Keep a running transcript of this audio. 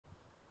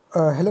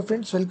Hello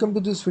friends, welcome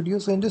to this video.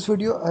 So in this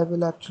video, I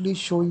will actually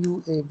show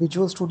you a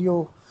Visual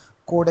Studio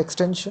Code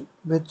extension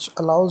which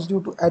allows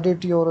you to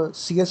edit your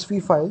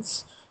CSV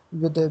files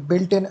with a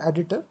built-in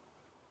editor.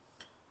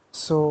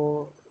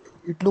 So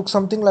it looks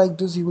something like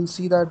this. You will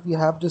see that we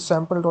have this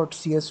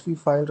sample.csv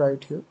file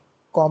right here,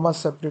 comma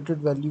separated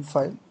value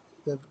file,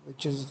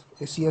 which is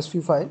a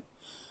CSV file.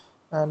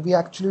 And we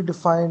actually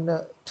define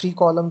three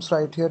columns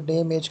right here,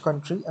 name, age,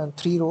 country, and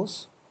three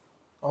rows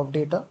of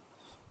data.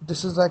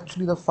 This is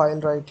actually the file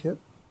right here.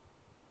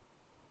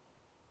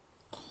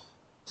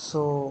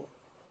 So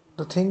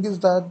the thing is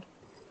that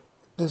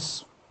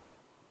this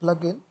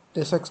plugin,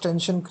 this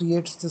extension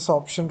creates this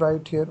option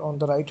right here on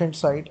the right hand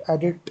side,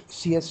 edit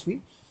CSV.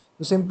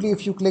 So simply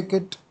if you click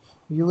it,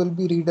 you will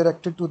be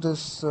redirected to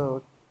this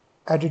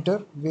editor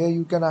where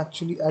you can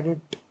actually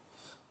edit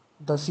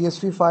the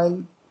CSV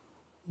file.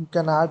 You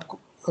can add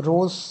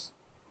rows.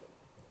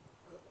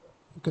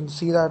 You can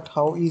see that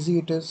how easy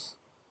it is.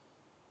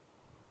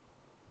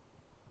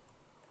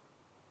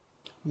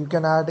 You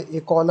can add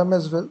a column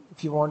as well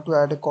if you want to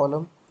add a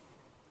column.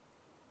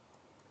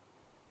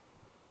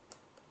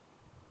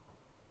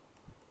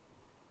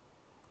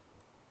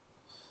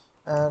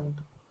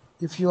 And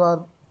if you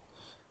are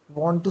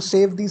want to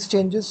save these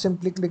changes,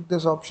 simply click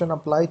this option,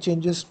 apply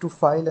changes to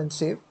file and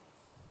save.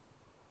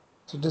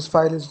 So this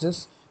file is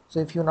this. So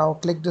if you now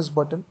click this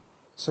button,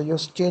 so your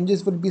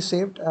changes will be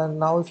saved. And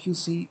now if you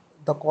see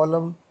the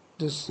column,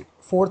 this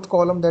fourth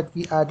column that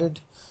we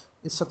added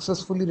is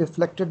successfully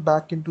reflected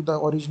back into the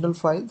original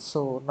file.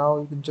 So now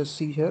you can just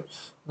see here,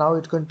 now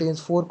it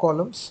contains four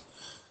columns.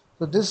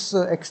 So this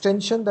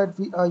extension that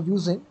we are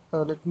using,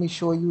 let me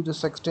show you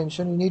this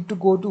extension. You need to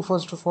go to,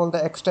 first of all,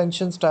 the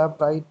extensions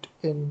tab right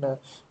in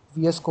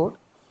VS Code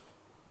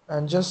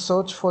and just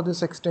search for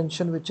this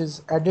extension, which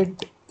is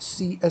edit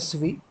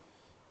CSV.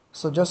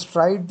 So just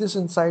write this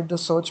inside the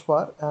search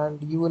bar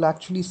and you will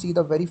actually see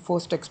the very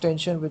first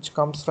extension which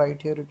comes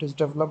right here. It is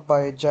developed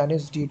by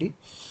Janice DD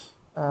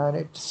and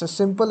it's a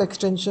simple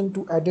extension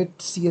to edit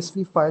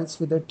CSV files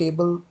with a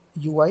table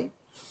UI.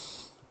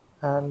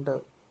 And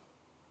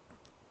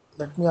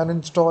let me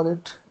uninstall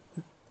it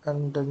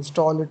and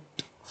install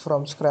it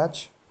from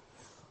scratch.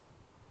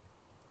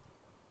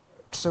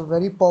 It's a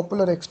very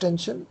popular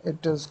extension.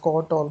 It has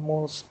got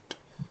almost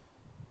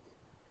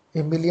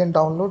a million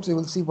downloads. You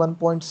will see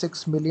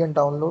 1.6 million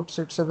downloads.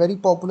 It's a very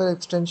popular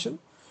extension.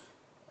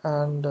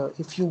 And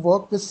if you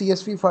work with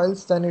CSV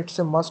files, then it's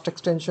a must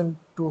extension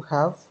to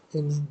have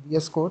in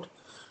VS Code.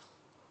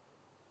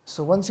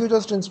 So once you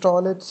just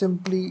install it,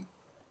 simply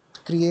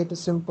create a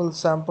simple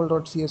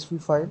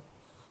sample.csv file.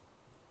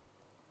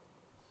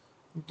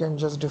 You can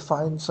just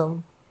define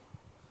some,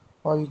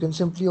 or you can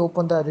simply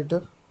open the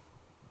editor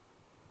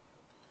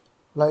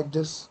like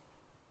this.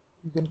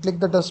 You can click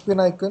the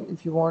dustbin icon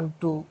if you want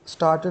to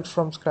start it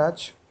from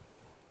scratch.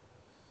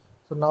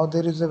 So now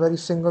there is a very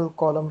single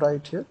column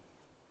right here.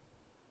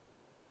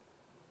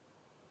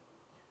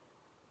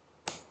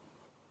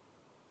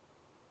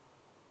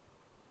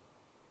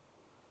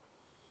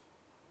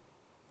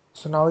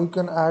 So now you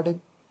can add a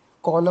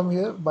column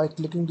here by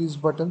clicking these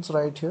buttons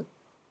right here.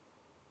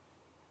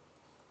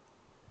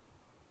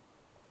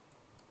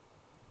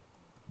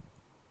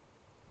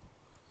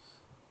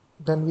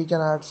 Then we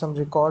can add some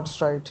records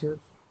right here.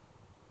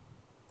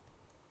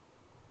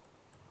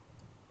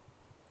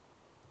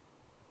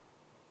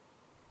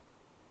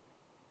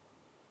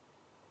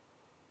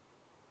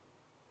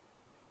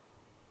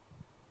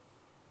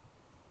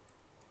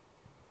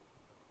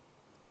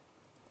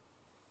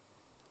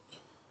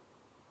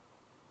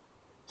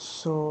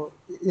 So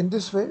in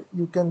this way,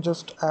 you can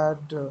just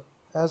add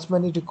as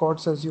many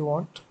records as you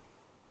want.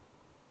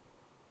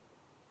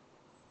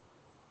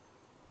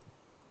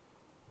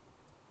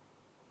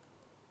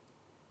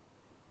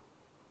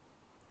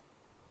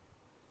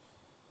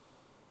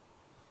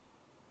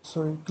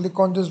 So you click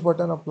on this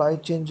button, apply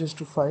changes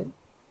to file.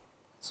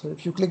 So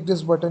if you click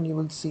this button, you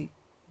will see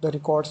the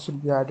records will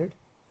be added.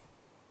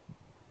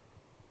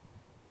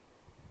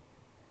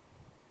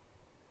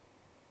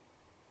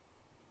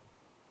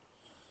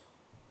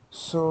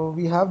 So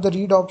we have the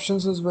read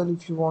options as well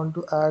if you want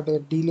to add a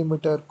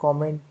delimiter,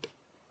 comment.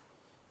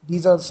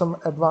 These are some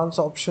advanced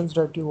options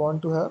that you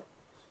want to have.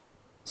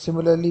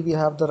 Similarly, we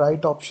have the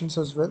write options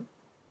as well.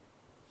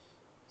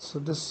 So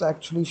this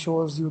actually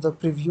shows you the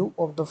preview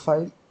of the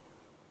file.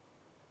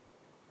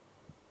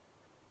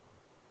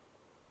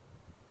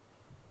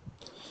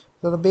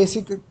 So the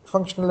basic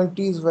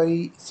functionality is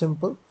very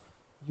simple.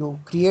 You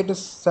create a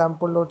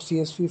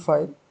sample.csv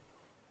file,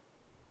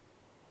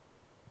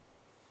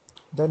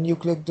 then you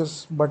click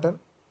this button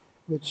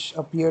which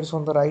appears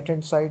on the right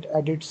hand side,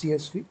 edit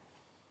CSV,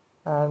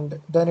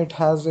 and then it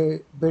has a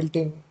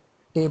built-in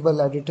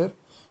table editor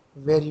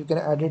where you can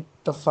edit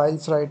the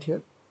files right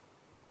here.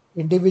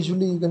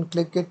 Individually you can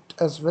click it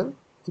as well.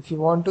 If you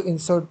want to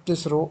insert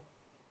this row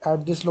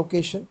at this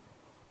location,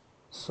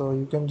 so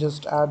you can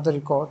just add the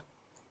record.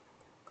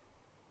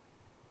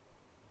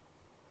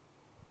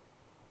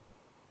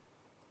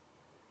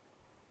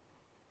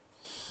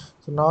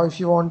 So now if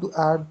you want to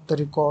add the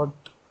record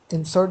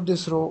insert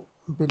this row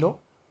below,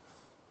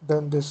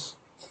 then this.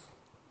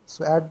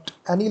 So at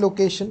any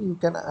location you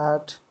can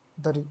add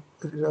the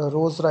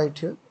rows right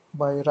here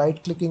by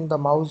right clicking the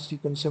mouse. You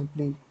can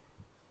simply,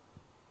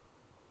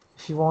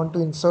 if you want to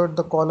insert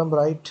the column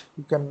right,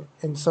 you can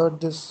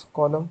insert this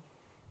column.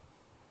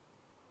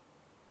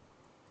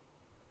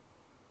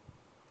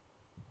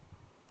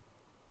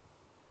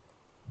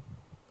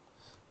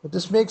 But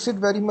this makes it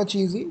very much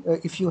easy.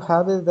 If you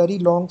have a very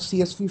long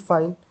CSV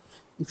file,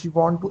 if you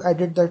want to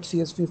edit that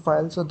CSV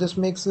file, so this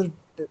makes it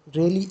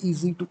really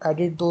easy to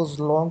edit those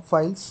long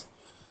files.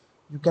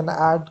 You can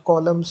add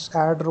columns,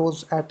 add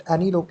rows at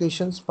any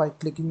locations by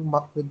clicking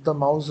with the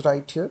mouse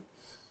right here.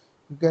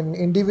 You can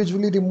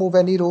individually remove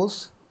any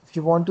rows. If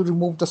you want to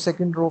remove the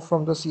second row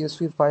from the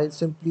CSV file,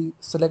 simply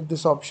select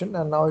this option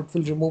and now it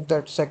will remove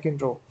that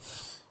second row.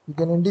 You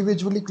can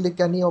individually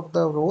click any of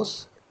the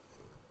rows.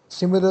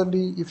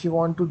 Similarly, if you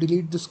want to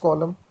delete this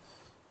column,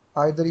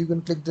 either you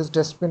can click this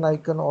dustbin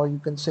icon or you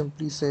can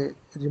simply say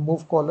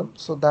remove column.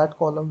 So that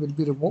column will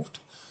be removed.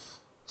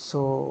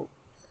 So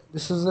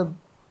this is a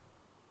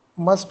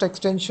must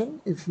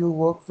extension if you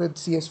work with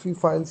CSV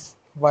files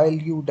while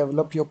you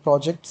develop your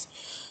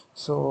projects.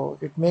 So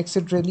it makes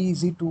it really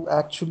easy to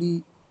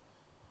actually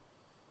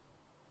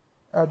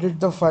edit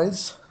the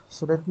files.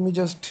 So let me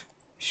just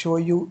show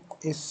you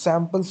a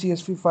sample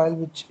CSV file,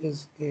 which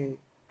is a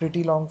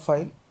pretty long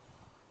file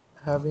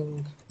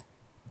having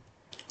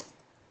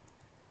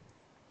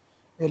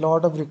a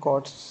lot of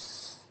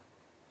records.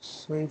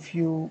 So if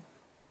you,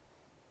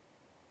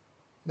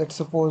 let's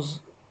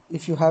suppose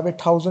if you have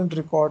 1,000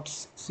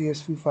 records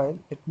CSV file,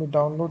 let me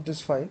download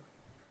this file.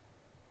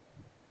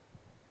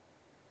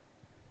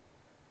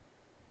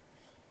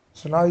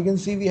 So now you can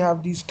see we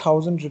have these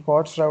 1,000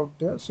 records out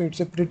there. So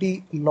it's a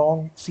pretty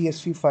long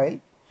CSV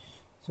file.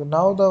 So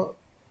now the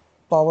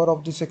power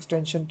of this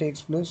extension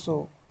takes place.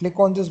 So click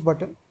on this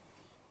button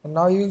and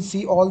now you will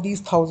see all these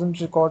 1,000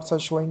 records are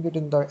showing it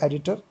in the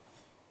editor.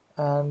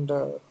 And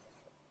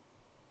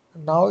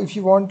now if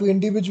you want to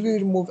individually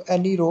remove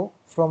any row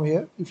from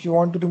here, if you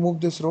want to remove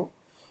this row,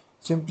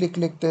 simply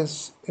click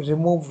this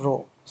remove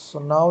row. So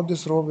now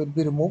this row will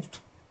be removed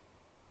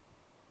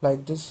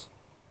like this.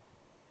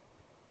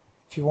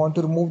 If you want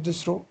to remove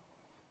this row,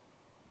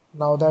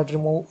 now that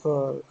row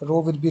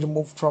will be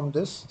removed from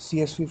this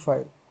CSV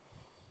file.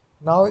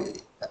 Now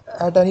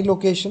at any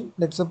location,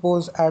 let's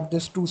suppose at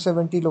this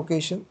 270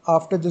 location,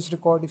 after this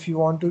record, if you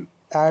want to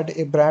add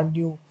a brand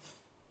new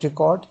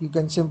record, you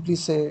can simply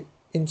say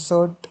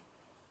insert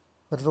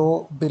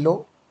row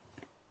below,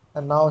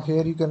 and now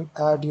here you can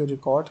add your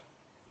record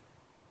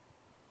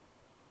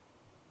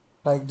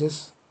like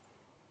this.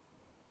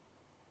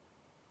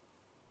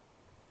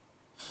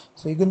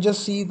 So you can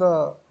just see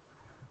the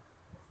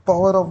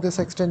power of this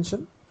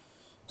extension.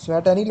 So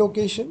at any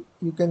location,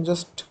 you can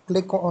just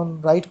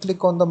right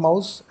click on the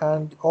mouse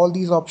and all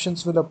these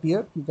options will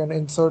appear. You can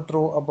insert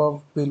row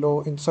above,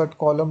 below, insert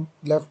column,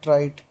 left,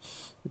 right,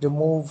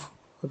 remove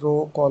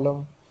row,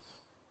 column,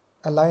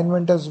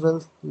 alignment as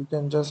well. You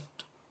can just,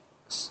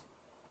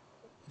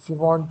 if you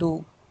want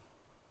to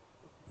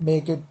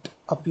make it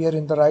appear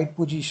in the right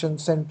position,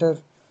 center,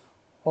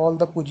 all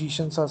the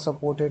positions are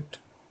supported.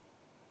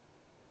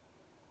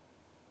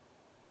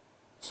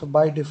 So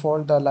by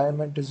default, the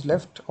alignment is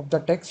left of the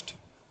text.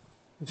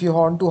 If you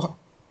want to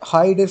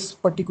hide this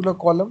particular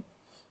column,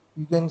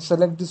 you can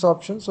select this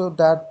option so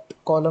that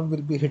column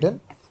will be hidden.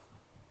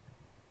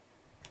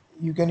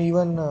 You can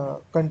even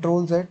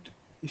control Z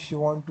if you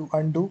want to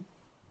undo,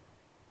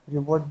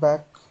 revert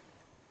back.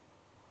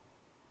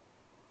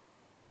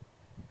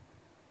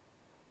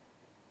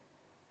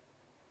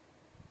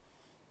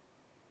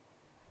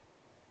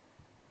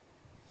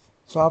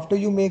 So after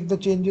you make the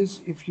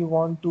changes, if you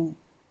want to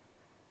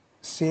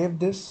save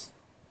this,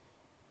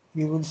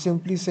 you will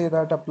simply say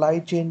that apply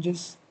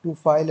changes to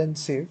file and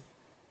save.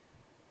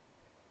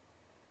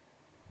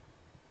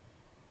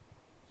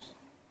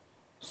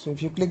 So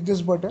if you click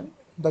this button,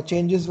 the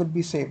changes will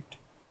be saved.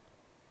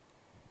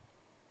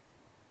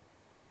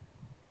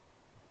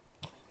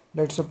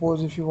 Let's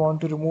suppose if you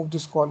want to remove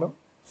this column,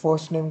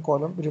 first name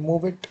column,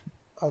 remove it.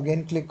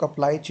 Again, click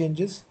apply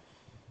changes.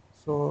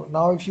 So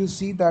now if you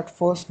see that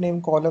first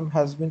name column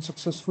has been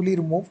successfully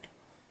removed,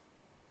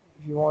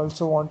 you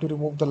also want to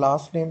remove the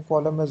last name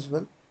column as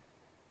well.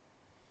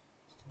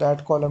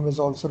 That column is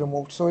also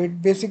removed. So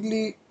it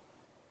basically,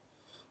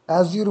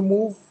 as you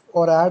remove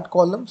or add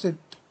columns, it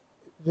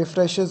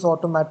refreshes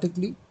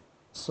automatically.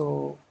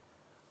 So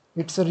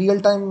it's a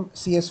real-time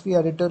CSV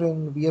editor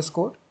in VS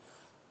Code.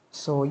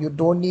 So you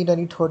don't need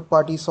any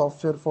third-party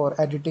software for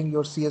editing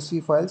your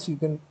CSV files. You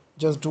can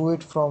just do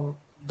it from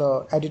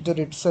the editor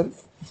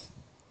itself,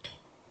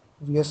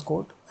 VS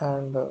Code.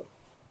 And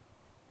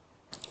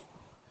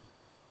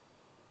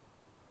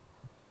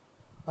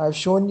I've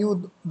shown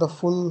you the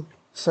full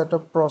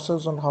setup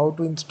process on how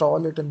to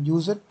install it and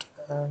use it.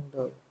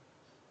 And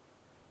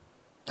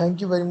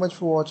thank you very much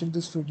for watching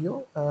this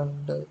video.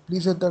 And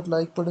please hit that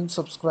like button,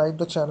 subscribe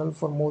the channel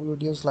for more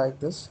videos like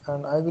this.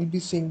 And I will be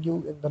seeing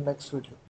you in the next video.